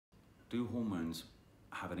Do hormones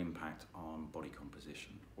have an impact on body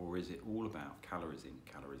composition, or is it all about calories in,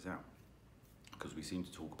 calories out? Because we seem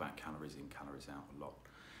to talk about calories in, calories out a lot.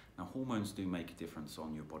 Now, hormones do make a difference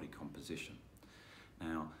on your body composition.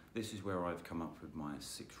 Now, this is where I've come up with my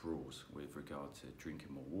 6 rules with regard to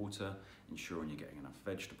drinking more water, ensuring you're getting enough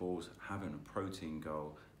vegetables, having a protein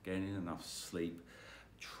goal, getting enough sleep,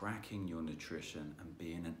 tracking your nutrition, and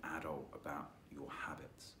being an adult about your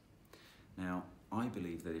habits. Now, I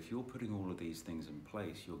believe that if you're putting all of these things in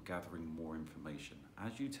place, you're gathering more information.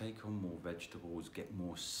 As you take on more vegetables, get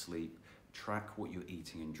more sleep, track what you're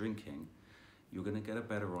eating and drinking, you're going to get a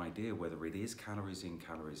better idea whether it is calories in,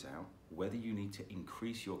 calories out, whether you need to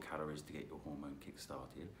increase your calories to get your hormone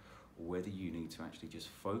kick-started, or whether you need to actually just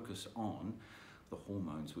focus on the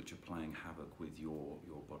hormones which are playing havoc with your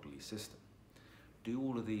bodily system. Do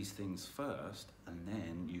all of these things first, and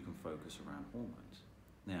then you can focus around hormones.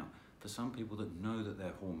 Now, for some people that know that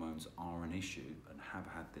their hormones are an issue and have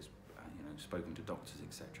had this, spoken to doctors,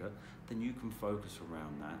 etc., then you can focus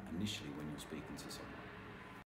around that initially when you're speaking to someone.